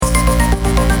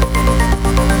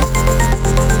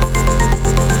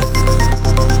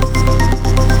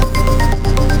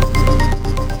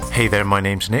Hey there, my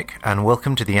name's Nick, and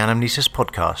welcome to the Anamnesis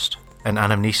podcast. An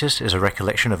anamnesis is a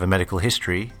recollection of a medical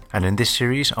history, and in this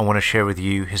series I want to share with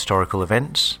you historical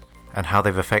events and how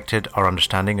they've affected our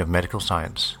understanding of medical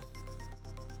science.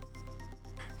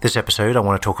 This episode I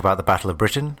want to talk about the Battle of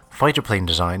Britain, fighter plane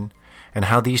design, and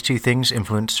how these two things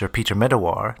influenced Sir Peter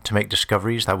Medawar to make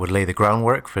discoveries that would lay the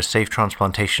groundwork for safe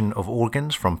transplantation of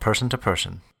organs from person to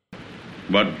person.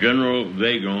 What General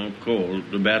Weygand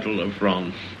called the Battle of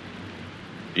France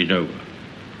is over.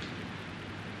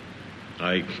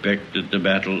 I expect that the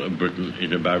Battle of Britain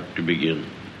is about to begin.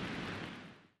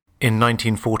 In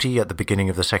 1940, at the beginning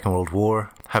of the Second World War,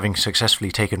 having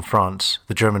successfully taken France,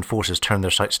 the German forces turned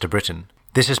their sights to Britain.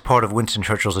 This is part of Winston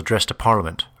Churchill's address to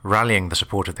Parliament, rallying the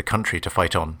support of the country to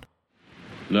fight on.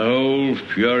 The whole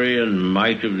fury and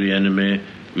might of the enemy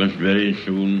must very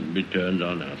soon be turned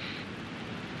on us.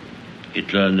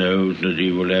 Hitler knows that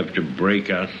he will have to break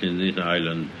us in this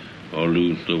island or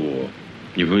lose the war.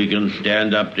 If we can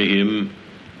stand up to him,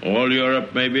 all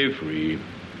Europe may be free,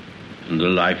 and the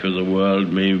life of the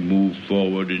world may move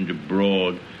forward into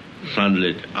broad,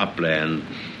 sunlit uplands.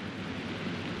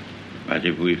 But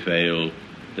if we fail,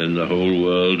 then the whole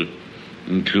world,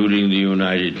 including the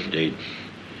United States,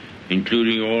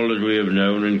 including all that we have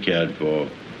known and cared for,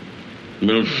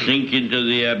 will sink into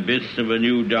the abyss of a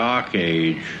new dark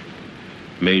age,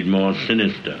 made more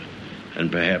sinister and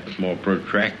perhaps more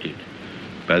protracted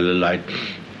by the lights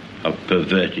of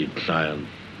perverted science.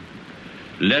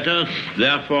 Let us,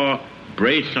 therefore,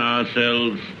 brace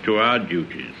ourselves to our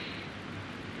duties,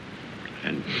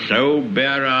 and so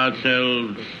bear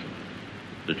ourselves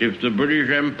that if the British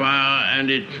Empire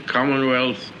and its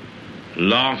Commonwealth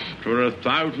last for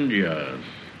 1,000 years,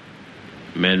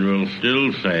 men will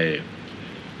still say,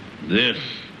 this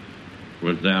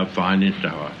was their finest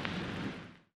hour.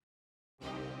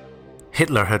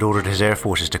 Hitler had ordered his air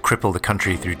forces to cripple the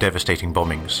country through devastating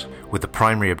bombings, with the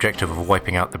primary objective of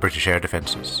wiping out the British air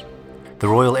defences. The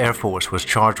Royal Air Force was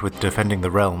charged with defending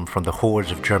the realm from the hordes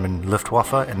of German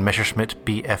Luftwaffe and Messerschmitt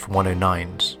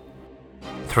Bf-109s.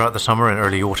 Throughout the summer and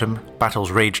early autumn, battles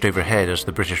raged overhead as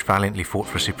the British valiantly fought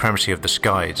for supremacy of the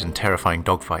skies in terrifying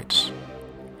dogfights.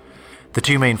 The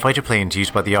two main fighter planes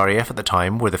used by the RAF at the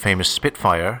time were the famous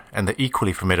Spitfire and the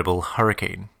equally formidable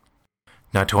Hurricane.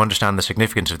 Now, to understand the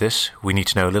significance of this, we need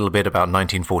to know a little bit about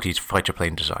 1940s fighter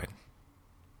plane design.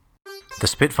 The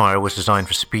Spitfire was designed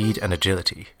for speed and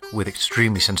agility, with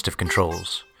extremely sensitive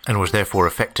controls, and was therefore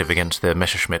effective against the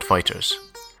Messerschmitt fighters.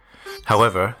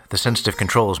 However, the sensitive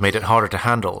controls made it harder to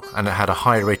handle, and it had a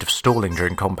higher rate of stalling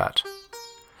during combat.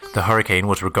 The Hurricane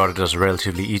was regarded as a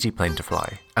relatively easy plane to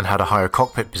fly, and had a higher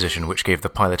cockpit position which gave the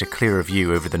pilot a clearer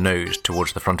view over the nose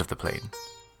towards the front of the plane.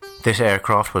 This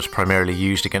aircraft was primarily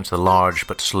used against the large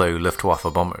but slow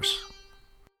Luftwaffe bombers.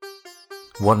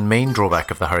 One main drawback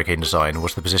of the Hurricane design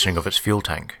was the positioning of its fuel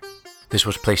tank. This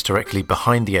was placed directly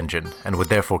behind the engine and would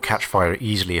therefore catch fire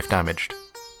easily if damaged.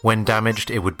 When damaged,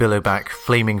 it would billow back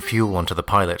flaming fuel onto the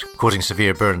pilot, causing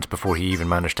severe burns before he even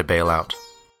managed to bail out.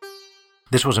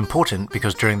 This was important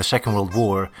because during the Second World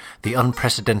War, the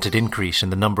unprecedented increase in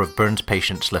the number of burns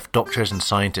patients left doctors and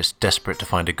scientists desperate to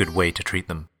find a good way to treat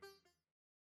them.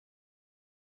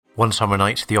 One summer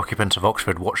night, the occupants of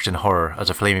Oxford watched in horror as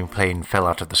a flaming plane fell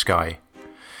out of the sky.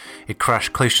 It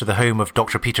crashed close to the home of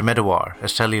Dr. Peter Medawar, a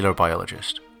cellular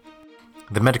biologist.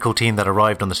 The medical team that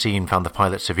arrived on the scene found the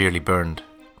pilot severely burned.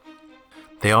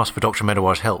 They asked for Dr.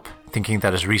 Medawar's help, thinking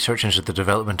that his research into the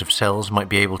development of cells might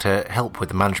be able to help with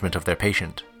the management of their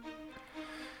patient.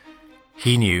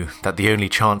 He knew that the only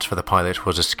chance for the pilot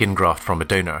was a skin graft from a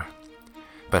donor,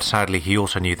 but sadly he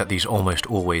also knew that these almost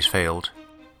always failed.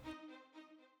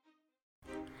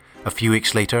 A few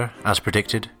weeks later, as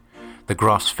predicted, the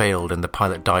grafts failed and the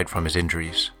pilot died from his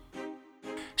injuries.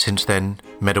 Since then,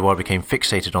 Medawar became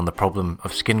fixated on the problem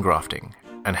of skin grafting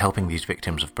and helping these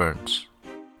victims of burns.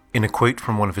 In a quote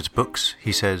from one of his books,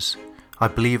 he says, "I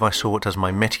believe I saw it as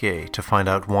my métier to find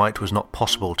out why it was not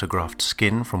possible to graft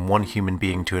skin from one human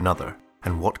being to another,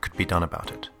 and what could be done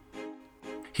about it."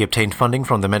 He obtained funding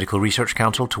from the Medical Research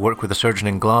Council to work with a surgeon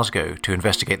in Glasgow to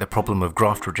investigate the problem of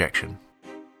graft rejection.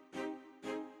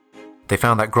 They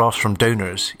found that grafts from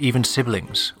donors, even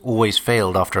siblings, always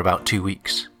failed after about 2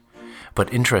 weeks.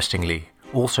 But interestingly,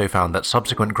 also found that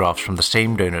subsequent grafts from the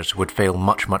same donors would fail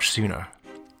much sooner.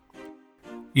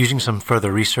 Using some further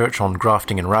research on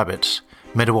grafting in rabbits,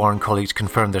 Medawar and colleagues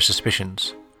confirmed their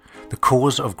suspicions. The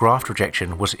cause of graft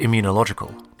rejection was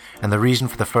immunological, and the reason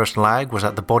for the first lag was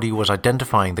that the body was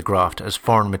identifying the graft as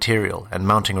foreign material and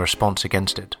mounting a response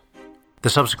against it. The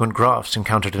subsequent grafts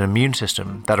encountered an immune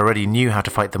system that already knew how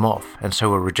to fight them off, and so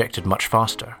were rejected much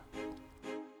faster.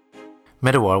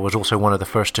 Medawar was also one of the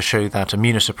first to show that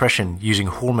immunosuppression using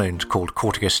hormones called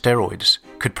corticosteroids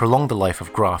could prolong the life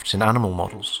of grafts in animal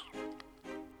models.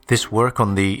 This work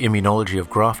on the immunology of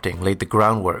grafting laid the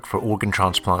groundwork for organ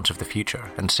transplants of the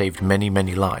future and saved many,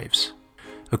 many lives.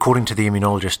 According to the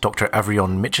immunologist Dr.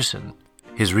 Avrion Mitchison,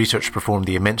 his research performed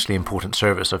the immensely important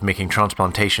service of making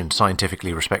transplantation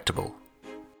scientifically respectable.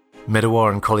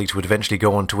 Medawar and colleagues would eventually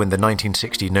go on to win the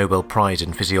 1960 Nobel Prize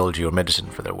in Physiology or Medicine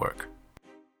for their work.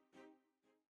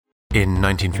 In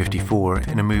 1954,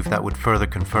 in a move that would further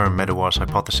confirm Medawar's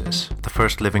hypothesis, the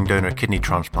first living donor kidney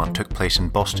transplant took place in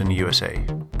Boston, USA.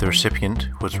 The recipient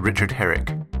was Richard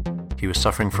Herrick. He was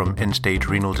suffering from end-stage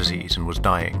renal disease and was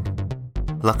dying.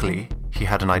 Luckily, he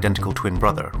had an identical twin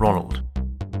brother, Ronald.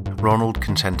 Ronald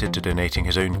consented to donating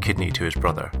his own kidney to his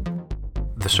brother.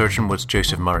 The surgeon was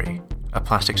Joseph Murray, a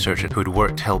plastic surgeon who had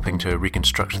worked helping to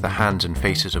reconstruct the hands and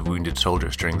faces of wounded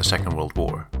soldiers during the Second World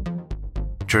War.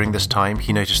 During this time,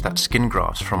 he noticed that skin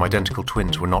grafts from identical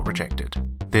twins were not rejected.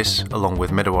 This, along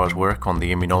with Medawar's work on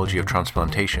the immunology of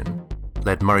transplantation,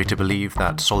 led Murray to believe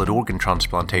that solid organ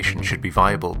transplantation should be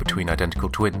viable between identical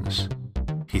twins.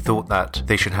 He thought that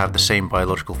they should have the same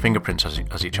biological fingerprints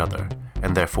as each other,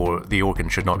 and therefore the organ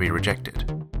should not be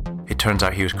rejected. It turns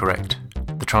out he was correct.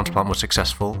 The transplant was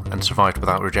successful and survived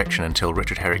without rejection until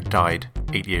Richard Herrick died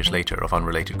 8 years later of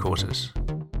unrelated causes.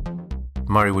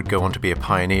 Murray would go on to be a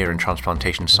pioneer in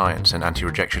transplantation science and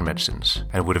anti-rejection medicines,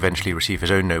 and would eventually receive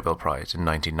his own Nobel Prize in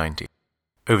 1990.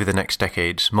 Over the next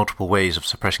decades, multiple ways of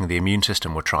suppressing the immune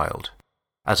system were trialled.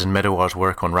 As in Medawar's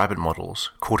work on rabbit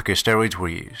models, corticosteroids were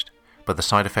used, but the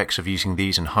side effects of using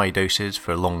these in high doses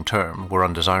for long term were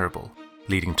undesirable,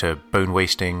 leading to bone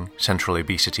wasting, central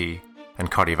obesity,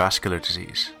 and cardiovascular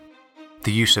disease.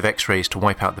 The use of X-rays to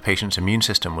wipe out the patient's immune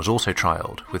system was also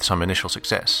trialled, with some initial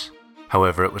success.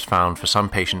 However, it was found for some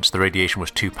patients the radiation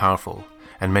was too powerful,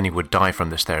 and many would die from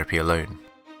this therapy alone.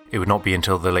 It would not be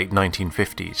until the late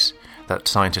 1950s that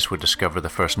scientists would discover the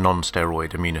first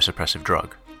non-steroid immunosuppressive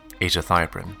drug,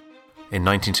 azathioprine. In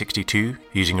 1962,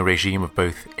 using a regime of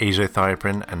both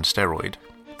azathioprine and steroid,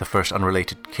 the first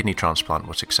unrelated kidney transplant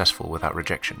was successful without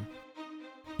rejection.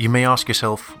 You may ask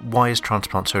yourself, why is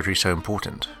transplant surgery so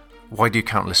important? Why do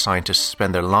countless scientists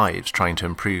spend their lives trying to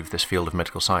improve this field of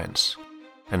medical science?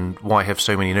 And why have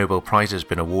so many Nobel Prizes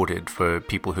been awarded for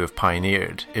people who have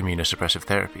pioneered immunosuppressive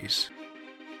therapies?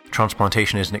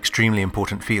 Transplantation is an extremely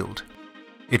important field.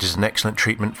 It is an excellent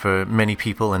treatment for many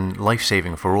people and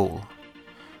life-saving for all.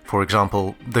 For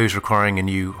example, those requiring a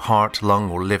new heart, lung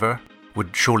or liver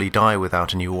would surely die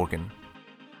without a new organ.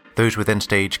 Those with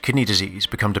end-stage kidney disease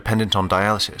become dependent on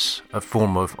dialysis, a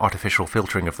form of artificial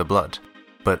filtering of the blood.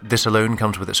 But this alone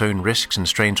comes with its own risks and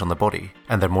strains on the body,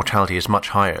 and their mortality is much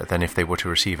higher than if they were to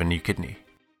receive a new kidney.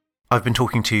 I've been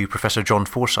talking to Professor John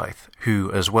Forsyth,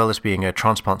 who, as well as being a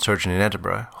transplant surgeon in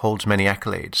Edinburgh, holds many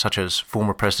accolades, such as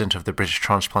former president of the British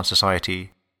Transplant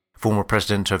Society, former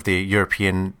president of the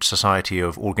European Society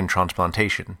of Organ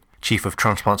Transplantation, chief of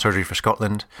transplant surgery for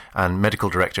Scotland, and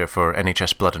medical director for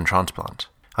NHS Blood and Transplant.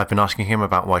 I've been asking him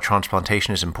about why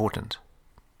transplantation is important.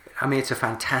 I mean, it's a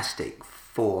fantastic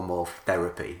form of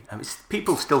therapy.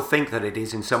 People still think that it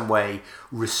is in some way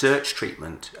research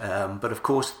treatment, but of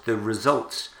course the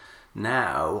results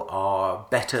now are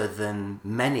better than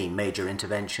many major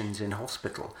interventions in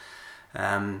hospital.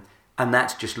 And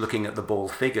that's just looking at the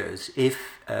bald figures.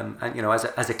 If,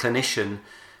 as a clinician,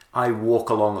 I walk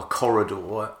along a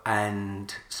corridor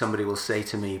and somebody will say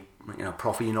to me,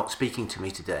 Prof, you're not speaking to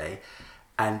me today.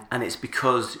 And it's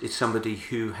because it's somebody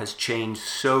who has changed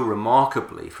so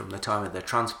remarkably from the time of their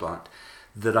transplant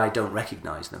that I don't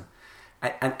recognize them.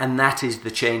 And that is the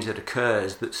change that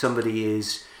occurs, that somebody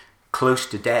is close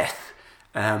to death,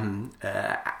 and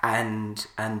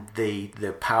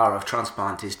the power of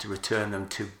transplant is to return them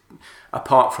to,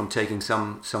 apart from taking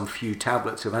some few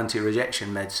tablets of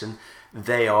anti-rejection medicine,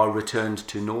 they are returned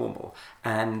to normal.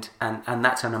 And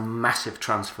that's a massive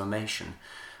transformation.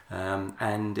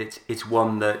 And it's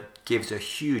one that gives a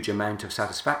huge amount of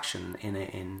satisfaction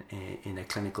in a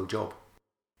clinical job.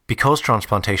 Because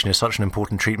transplantation is such an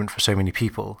important treatment for so many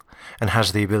people and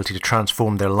has the ability to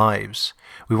transform their lives,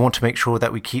 we want to make sure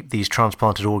that we keep these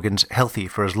transplanted organs healthy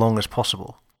for as long as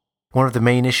possible. One of the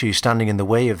main issues standing in the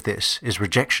way of this is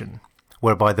rejection,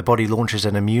 whereby the body launches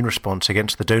an immune response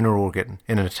against the donor organ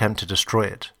in an attempt to destroy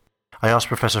it. I asked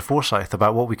Professor Forsyth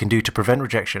about what we can do to prevent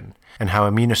rejection and how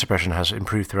immunosuppression has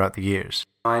improved throughout the years.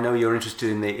 I know you're interested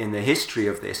in the history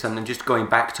of this, and then just going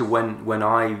back to when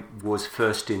I was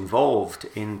first involved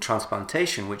in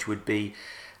transplantation, which would be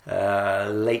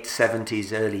late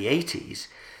 70s, early 80s,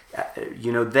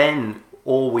 then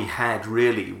all we had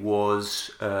really was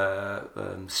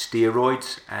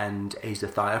steroids and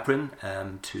azathioprine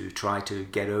to try to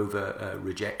get over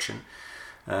rejection.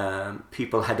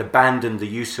 People had abandoned the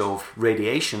use of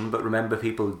radiation, but remember,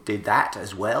 people did that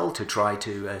as well to try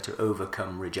to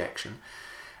overcome rejection.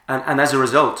 And as a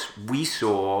result, we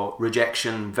saw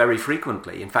rejection very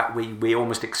frequently. In fact, we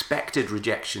almost expected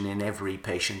rejection in every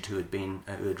patient who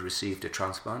had received a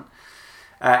transplant.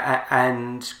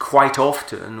 And quite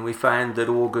often we found that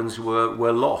organs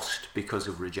were lost because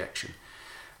of rejection.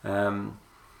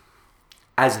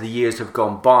 As the years have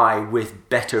gone by with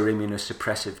better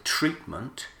immunosuppressive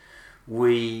treatment,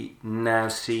 we now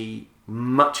see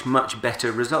much, much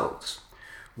better results.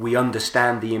 We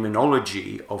understand the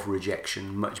immunology of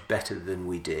rejection much better than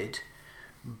we did,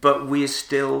 but we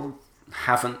still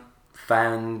haven't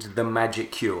found the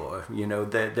magic cure,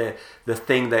 the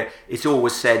thing that it's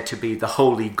always said to be the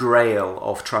holy grail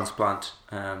of transplant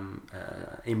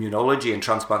immunology and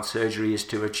transplant surgery is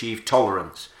to achieve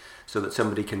tolerance, so that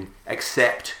somebody can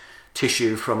accept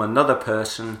tissue from another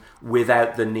person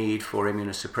without the need for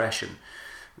immunosuppression.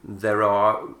 There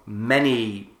are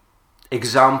many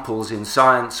examples in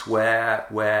science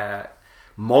where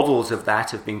models of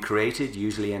that have been created,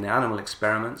 usually in animal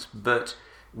experiments, but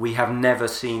we have never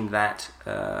seen that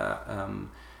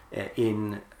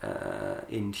in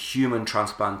human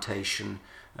transplantation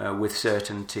with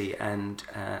certainty and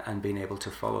being able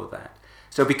to follow that.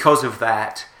 So because of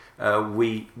that,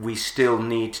 we still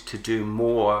need to do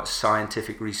more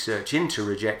scientific research into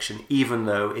rejection, even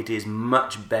though it is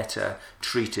much better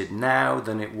treated now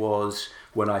than it was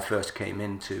when I first came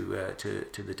into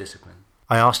to the discipline.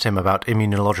 I asked him about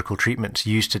immunological treatments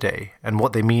used today and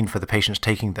what they mean for the patients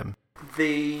taking them.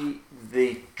 The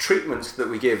treatments that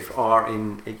we give are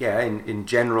in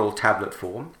general tablet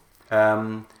form.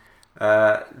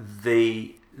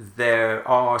 There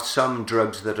are some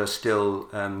drugs that are still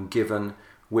given,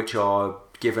 which are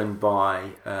given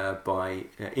by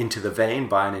into the vein,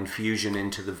 by an infusion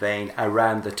into the vein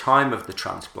around the time of the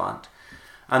transplant,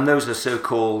 and those are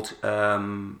so-called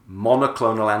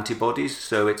monoclonal antibodies.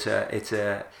 So it's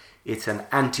an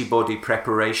antibody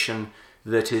preparation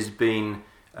that has been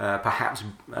perhaps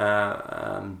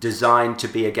designed to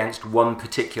be against one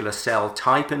particular cell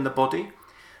type in the body,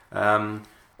 or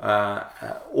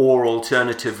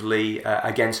alternatively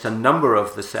against a number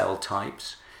of the cell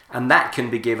types, and that can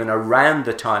be given around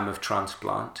the time of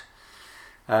transplant.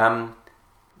 That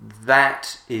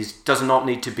does not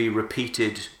need to be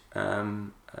repeated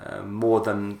more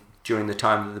than during the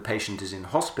time that the patient is in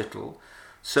hospital,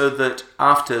 so that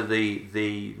after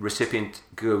the recipient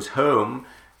goes home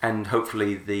and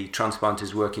hopefully the transplant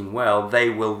is working well, they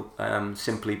will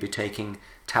simply be taking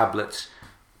tablets,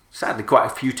 sadly quite a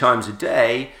few times a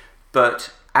day,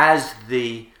 but as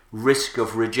the risk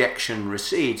of rejection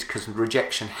recedes, because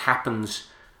rejection happens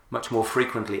much more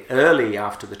frequently early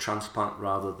after the transplant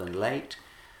rather than late,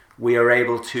 we are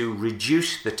able to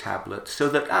reduce the tablets so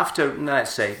that after,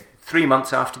 let's say, 3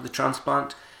 months after the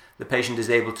transplant, the patient is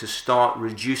able to start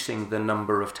reducing the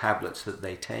number of tablets that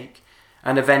they take,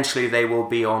 and eventually they will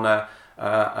be on a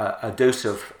dose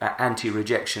of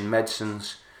anti-rejection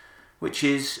medicines, which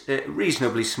is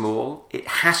reasonably small. It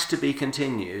has to be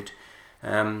continued.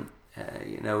 There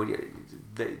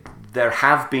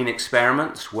have been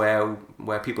experiments where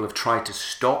people have tried to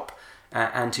stop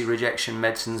anti-rejection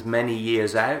medicines many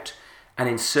years out, and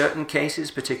in certain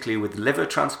cases, particularly with liver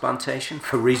transplantation,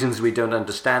 for reasons we don't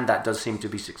understand, that does seem to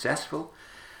be successful.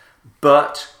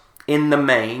 But in the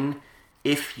main,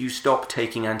 if you stop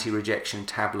taking anti-rejection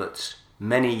tablets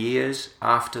many years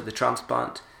after the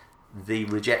transplant, the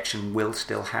rejection will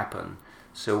still happen.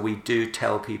 So we do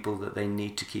tell people that they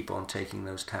need to keep on taking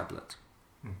those tablets.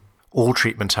 All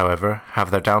treatments, however,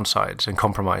 have their downsides and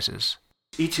compromises.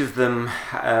 Each of them,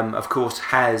 of course,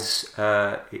 has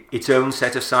its own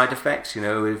set of side effects,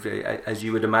 as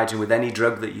you would imagine with any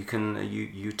drug that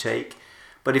you take.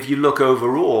 But if you look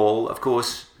overall, of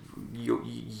course,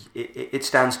 it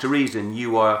stands to reason.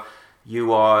 You are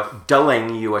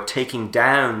dulling, you are taking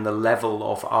down the level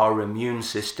of our immune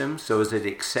system so as it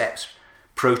accepts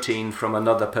protein from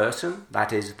another person,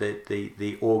 that is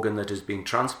the organ that has been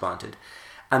transplanted.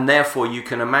 And therefore you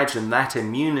can imagine that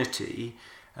immunity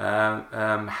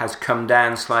has come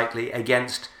down slightly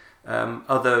against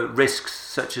other risks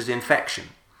such as infection.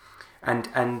 And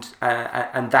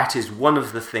that is one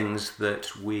of the things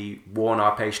that we warn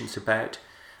our patients about,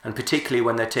 and particularly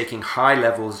when they're taking high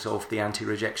levels of the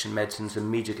anti-rejection medicines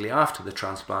immediately after the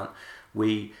transplant,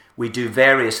 we do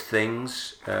various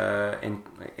things,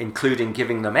 including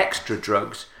giving them extra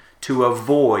drugs to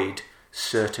avoid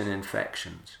certain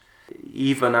infections.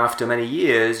 even after many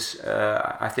years,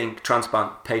 I think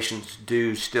transplant patients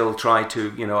do still try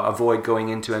to, avoid going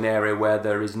into an area where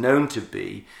there is known to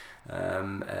be,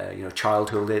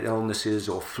 childhood illnesses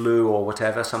or flu or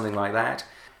whatever, something like that.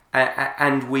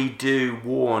 And we do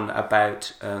warn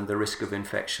about the risk of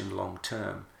infection long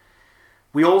term.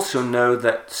 We also know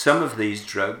that some of these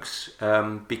drugs,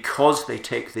 because they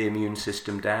take the immune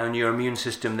system down, your immune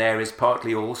system there is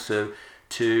partly also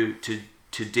to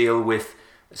deal with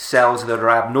cells that are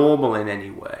abnormal in any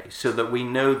way, so that we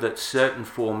know that certain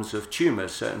forms of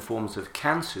tumours, certain forms of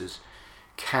cancers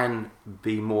can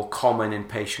be more common in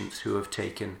patients who have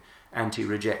taken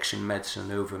anti-rejection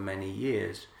medicine over many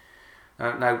years.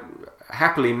 Now,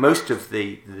 happily, most of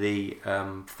the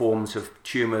forms of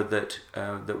tumour that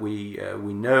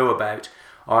we know about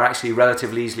are actually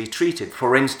relatively easily treated.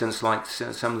 For instance, like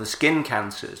some of the skin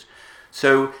cancers.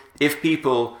 So, if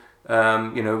people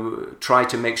try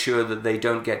to make sure that they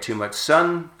don't get too much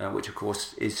sun, which of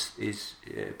course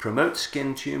promotes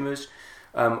skin tumours,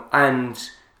 and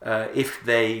if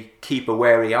they keep a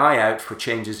wary eye out for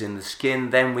changes in the skin,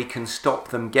 then we can stop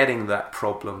them getting that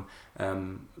problem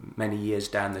many years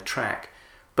down the track.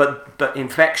 But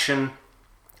infection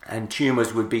and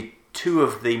tumours would be two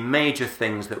of the major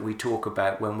things that we talk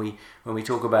about when we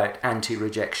talk about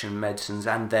anti-rejection medicines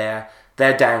and their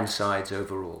downsides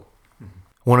overall.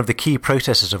 One of the key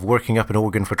processes of working up an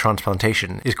organ for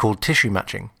transplantation is called tissue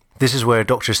matching. This is where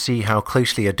doctors see how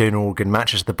closely a donor organ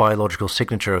matches the biological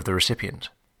signature of the recipient.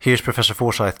 Here's Professor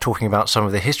Forsyth talking about some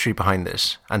of the history behind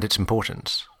this and its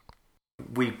importance.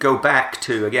 We go back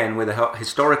to, again, with a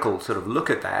historical sort of look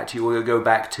at that, you will go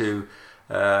back to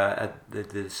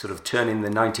the sort of turn in the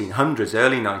 1900s,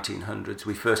 early 1900s.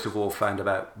 We first of all found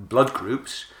about blood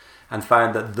groups and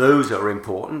found that those are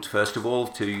important. First of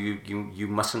all, you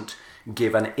mustn't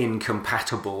give an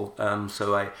incompatible,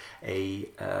 a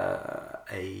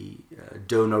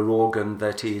donor organ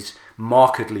that is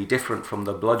markedly different from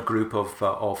the blood group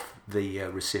of the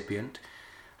recipient.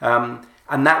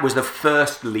 And that was the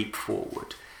first leap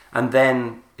forward. And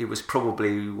then it was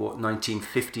probably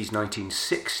 1950s,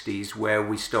 1960s where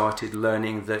we started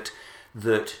learning that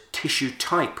tissue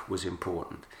type was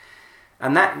important.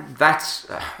 And that's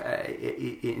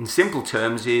in simple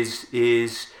terms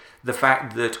is the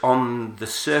fact that on the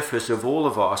surface of all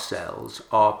of our cells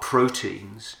are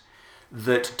proteins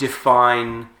that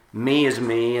define me as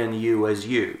me and you as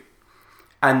you.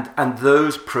 And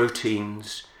those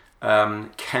proteins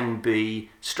can be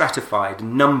stratified,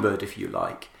 numbered if you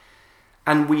like.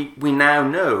 And we now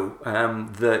know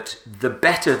that the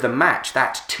better the match,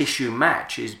 that tissue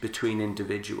match is between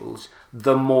individuals,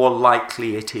 the more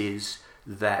likely it is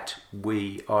that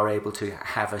we are able to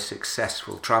have a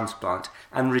successful transplant,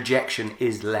 and rejection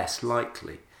is less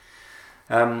likely.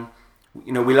 We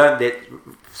learned that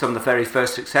some of the very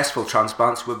first successful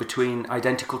transplants were between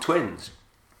identical twins.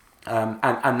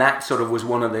 And that sort of was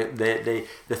one of the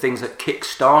things that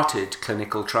kick-started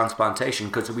clinical transplantation,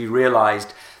 because we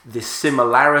realized the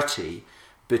similarity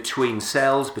between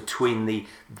cells, between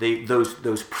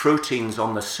those proteins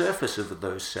on the surface of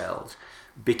those cells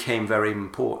became very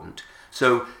important.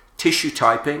 So tissue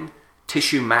typing,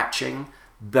 tissue matching,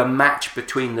 the match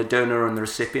between the donor and the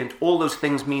recipient, all those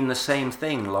things mean the same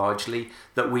thing largely,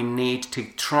 that we need to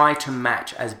try to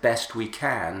match as best we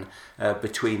can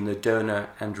between the donor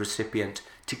and recipient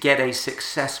to get a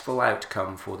successful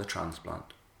outcome for the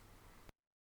transplant.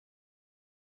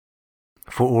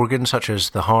 For organs such as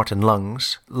the heart and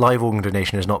lungs, live organ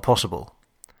donation is not possible.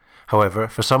 However,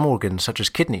 for some organs such as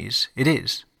kidneys, it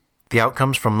is. The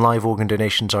outcomes from live organ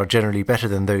donations are generally better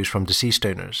than those from deceased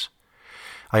donors.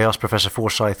 I asked Professor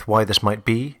Forsyth why this might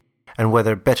be, and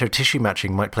whether better tissue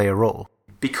matching might play a role.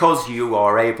 Because you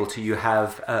are able to, you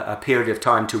have a period of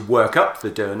time to work up the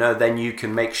donor, then you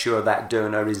can make sure that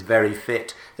donor is very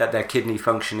fit, that their kidney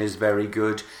function is very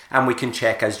good, and we can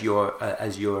check, as you're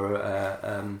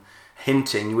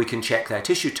hinting, we can check their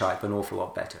tissue type an awful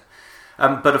lot better.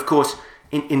 But of course,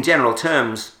 in general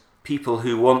terms, people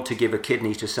who want to give a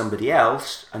kidney to somebody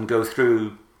else and go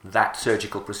through that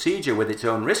surgical procedure with its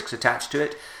own risks attached to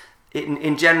it,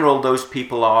 in general, those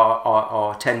people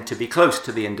tend to be close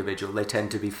to the individual. They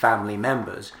tend to be family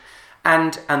members,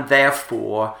 and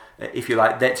therefore, if you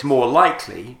like, it's more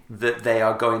likely that they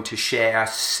are going to share a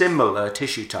similar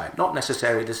tissue type, not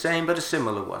necessarily the same, but a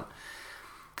similar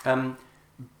one.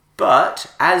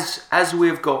 But as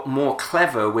we've got more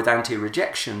clever with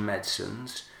anti-rejection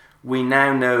medicines, we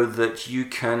now know that you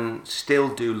can still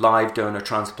do live donor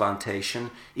transplantation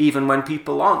even when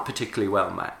people aren't particularly well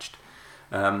matched.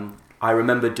 I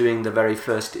remember doing the very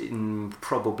first, in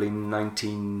probably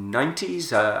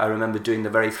 1990s, I remember doing the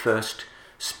very first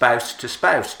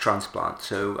spouse-to-spouse transplant.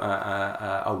 So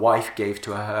a wife gave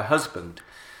to her husband.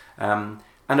 And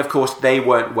of course, they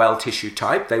weren't well tissue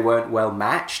typed, they weren't well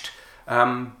matched.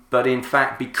 But in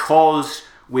fact, because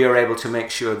we are able to make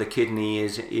sure the kidney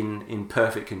is in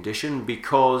perfect condition,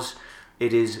 because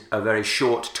it is a very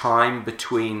short time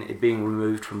between it being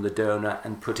removed from the donor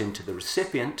and put into the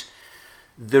recipient,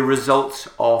 the results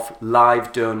of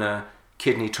live donor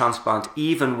kidney transplant,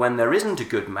 even when there isn't a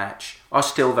good match, are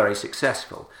still very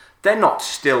successful. They're not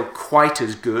still quite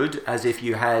as good as if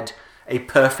you had a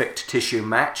perfect tissue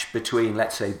match between,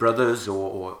 let's say, brothers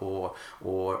or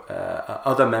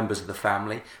other members of the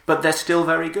family, but they're still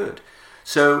very good.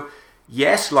 So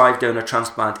yes, live donor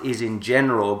transplant is in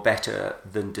general better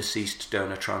than deceased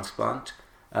donor transplant,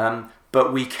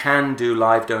 but we can do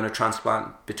live donor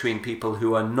transplant between people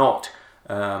who are not,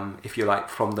 if you like,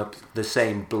 from the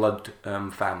same blood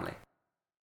family.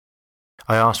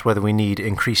 I asked whether we need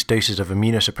increased doses of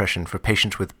immunosuppression for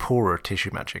patients with poorer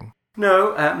tissue matching.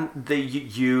 No,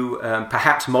 you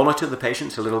perhaps monitor the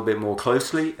patients a little bit more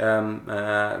closely,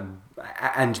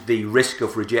 and the risk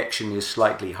of rejection is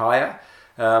slightly higher.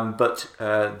 But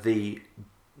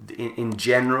in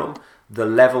general, the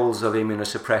levels of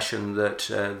immunosuppression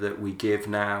that we give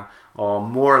now are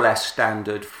more or less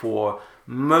standard for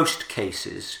most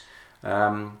cases,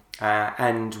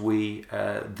 and we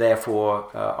therefore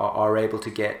are able to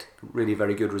get really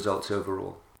very good results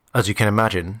overall. As you can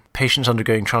imagine, patients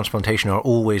undergoing transplantation are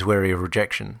always wary of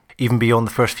rejection. Even beyond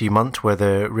the first few months where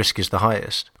the risk is the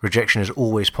highest, rejection is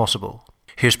always possible.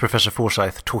 Here's Professor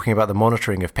Forsyth talking about the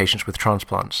monitoring of patients with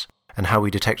transplants and how we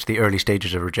detect the early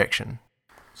stages of rejection.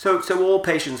 So all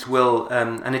patients will,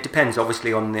 and it depends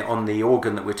obviously on the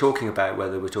organ that we're talking about,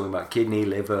 whether we're talking about kidney,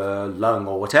 liver, lung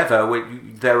or whatever.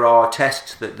 There are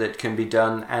tests that can be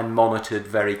done and monitored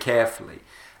very carefully.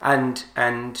 And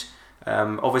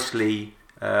obviously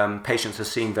patients are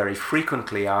seen very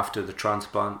frequently after the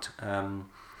transplant,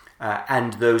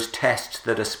 and those tests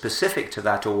that are specific to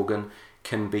that organ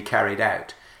can be carried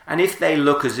out. And if they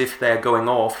look as if they're going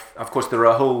off, of course there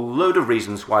are a whole load of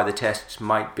reasons why the tests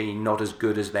might be not as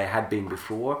good as they had been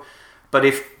before. But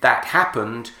if that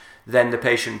happened, then the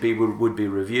patient would be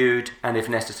reviewed and if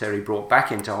necessary brought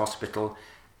back into hospital,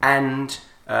 and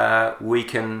we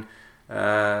can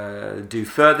do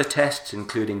further tests,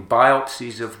 including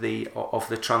biopsies of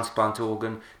the transplant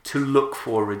organ, to look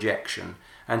for rejection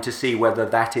and to see whether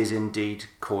that is indeed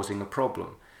causing a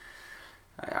problem.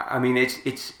 I mean, it's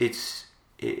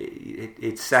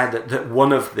sad that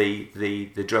one of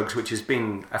the drugs, which has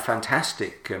been a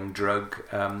fantastic drug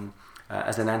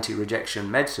as an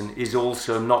anti-rejection medicine, is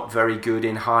also not very good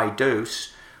in high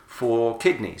dose for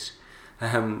kidneys.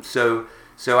 So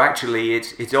actually,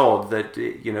 it's odd that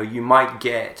you might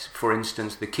get, for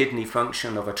instance, the kidney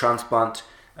function of a transplant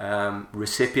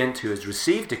recipient who has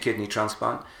received a kidney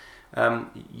transplant.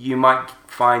 You might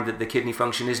find that the kidney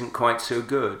function isn't quite so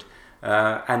good.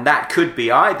 And that could be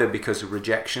either because of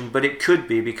rejection, but it could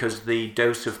be because the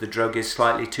dose of the drug is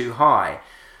slightly too high.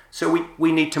 So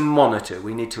we need to monitor,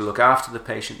 we need to look after the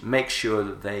patient, make sure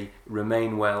that they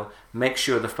remain well, make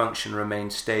sure the function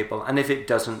remains stable, and if it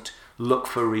doesn't, look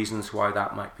for reasons why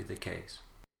that might be the case.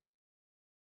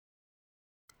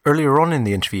 Earlier on in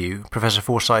the interview, Professor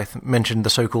Forsyth mentioned the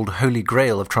so-called holy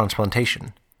grail of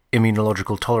transplantation,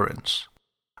 immunological tolerance.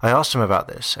 I asked him about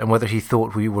this and whether he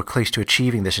thought we were close to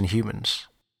achieving this in humans.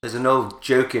 There's an old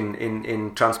joke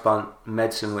in transplant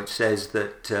medicine which says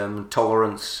that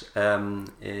tolerance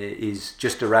is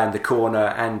just around the corner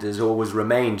and has always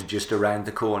remained just around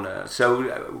the corner.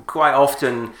 So quite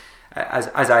often,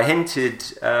 as I hinted,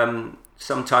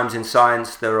 sometimes in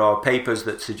science there are papers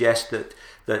that suggest that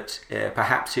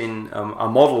perhaps in a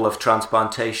model of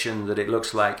transplantation that it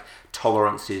looks like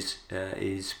tolerance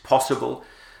is possible.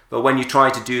 But when you try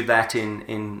to do that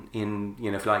in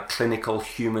like clinical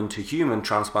human-to-human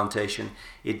transplantation,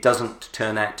 it doesn't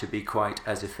turn out to be quite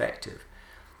as effective.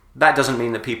 That doesn't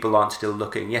mean that people aren't still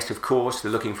looking. Yes, of course,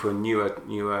 they're looking for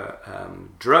newer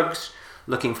drugs,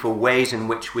 looking for ways in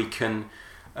which we can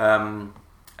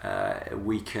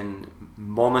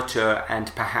monitor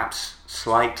and perhaps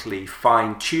slightly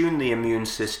fine-tune the immune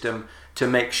system to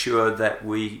make sure that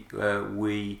we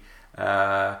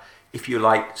if you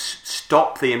like,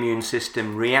 stop the immune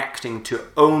system reacting to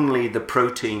only the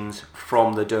proteins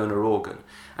from the donor organ.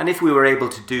 And if we were able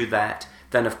to do that,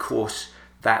 then of course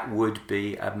that would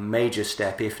be a major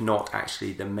step, if not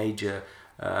actually the major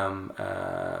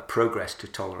progress to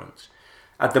tolerance.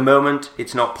 At the moment,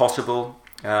 it's not possible,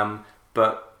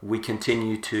 but we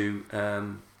continue to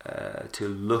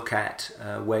look at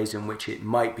ways in which it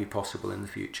might be possible in the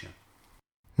future.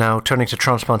 Now, turning to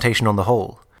transplantation on the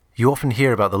whole, You often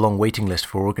hear about the long waiting list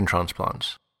for organ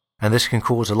transplants, and this can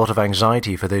cause a lot of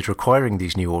anxiety for those requiring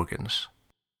these new organs.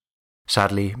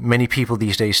 Sadly, many people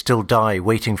these days still die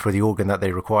waiting for the organ that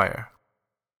they require.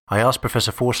 I asked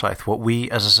Professor Forsyth what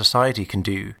we as a society can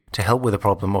do to help with the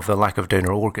problem of the lack of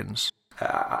donor organs.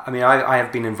 I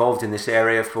have been involved in this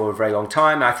area for a very long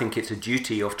time. I think it's a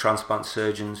duty of transplant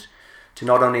surgeons to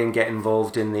not only get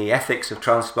involved in the ethics of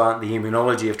transplant, the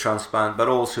immunology of transplant, but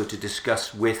also to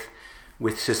discuss with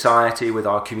society, with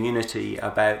our community,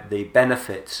 about the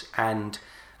benefits and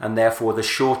therefore the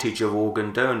shortage of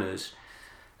organ donors.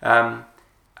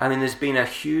 There's been a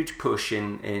huge push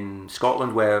in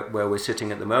Scotland, where we're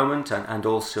sitting at the moment, and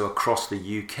also across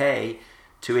the UK,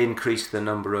 to increase the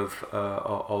number of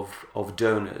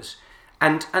donors.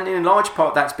 And in large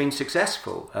part that's been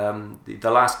successful. The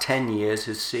last 10 years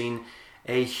has seen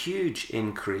a huge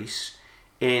increase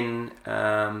in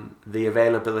the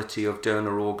availability of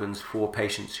donor organs for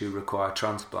patients who require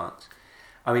transplants.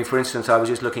 For instance, I was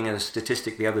just looking at a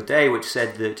statistic the other day which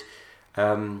said that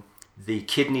the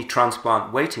kidney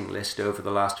transplant waiting list over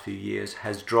the last few years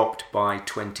has dropped by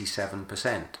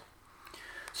 27%.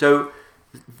 So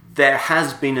there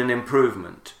has been an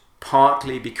improvement,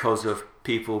 partly because of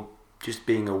people just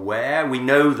being aware. We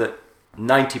know that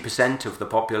 90% of the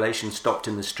population stopped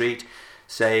in the street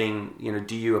saying,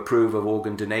 do you approve of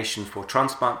organ donation for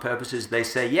transplant purposes? They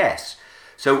say yes.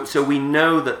 So we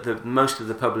know that most of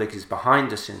the public is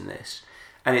behind us in this,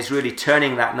 and it's really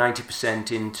turning that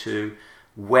 90% into,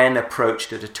 when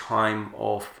approached at a time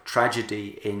of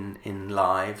tragedy in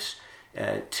lives,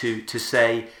 to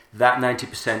say that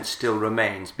 90% still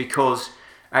remains. Because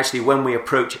actually when we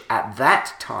approach at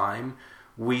that time,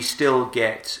 we still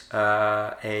get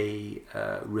a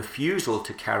refusal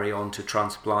to carry on to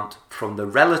transplant from the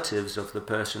relatives of the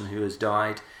person who has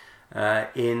died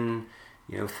in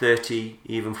 30,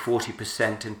 even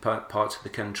 40% in parts of the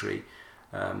country.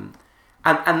 And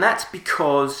that's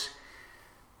because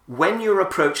when you're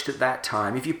approached at that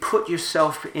time, if you put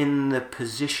yourself in the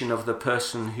position of the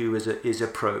person who is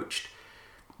approached,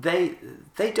 they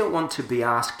don't want to be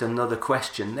asked another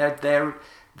question. They're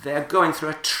going through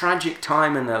a tragic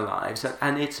time in their lives,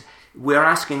 and we're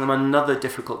asking them another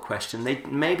difficult question. They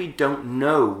maybe don't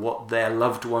know what their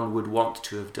loved one would want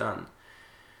to have done.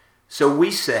 So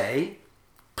we say,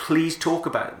 please talk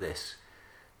about this.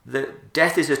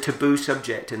 Death is a taboo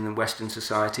subject in the Western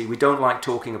society. We don't like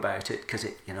talking about it because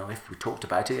if we talked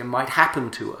about it, it might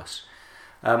happen to us.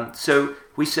 So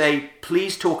we say,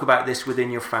 please talk about this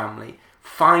within your family.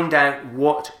 Find out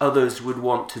what others would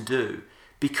want to do.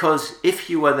 Because if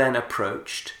you are then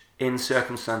approached in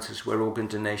circumstances where organ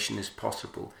donation is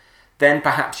possible, then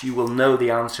perhaps you will know the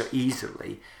answer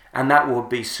easily. And that will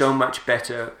be so much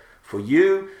better for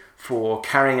you, for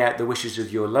carrying out the wishes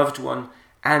of your loved one,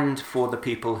 and for the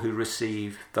people who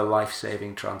receive the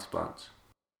life-saving transplants.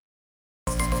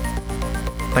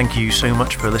 Thank you so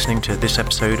much for listening to this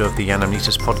episode of the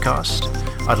Anamnesis podcast.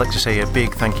 I'd like to say a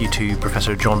big thank you to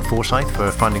Professor John Forsyth for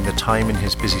finding the time in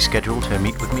his busy schedule to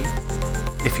meet with me.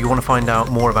 If you want to find out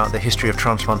more about the history of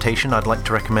transplantation, I'd like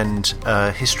to recommend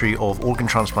History of Organ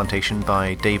Transplantation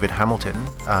by David Hamilton.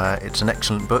 It's an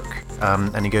excellent book,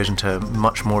 and he goes into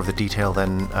much more of the detail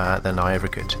than I ever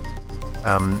could.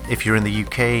 If you're in the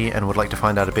UK and would like to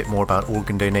find out a bit more about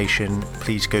organ donation,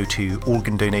 please go to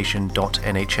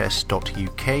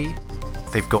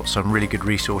organdonation.nhs.uk. They've got some really good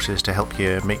resources to help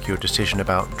you make your decision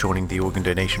about joining the organ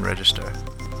donation register.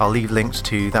 I'll leave links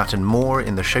to that and more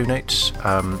in the show notes.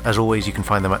 As always, you can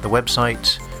find them at the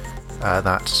website.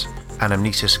 That's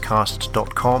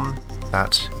anamnesiscast.com.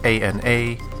 That's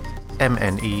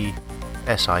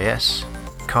ANAMNESIS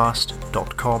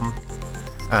cast.com.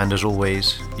 And as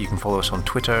always, you can follow us on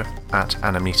Twitter at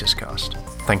AnamnesisCast.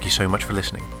 Thank you so much for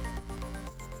listening.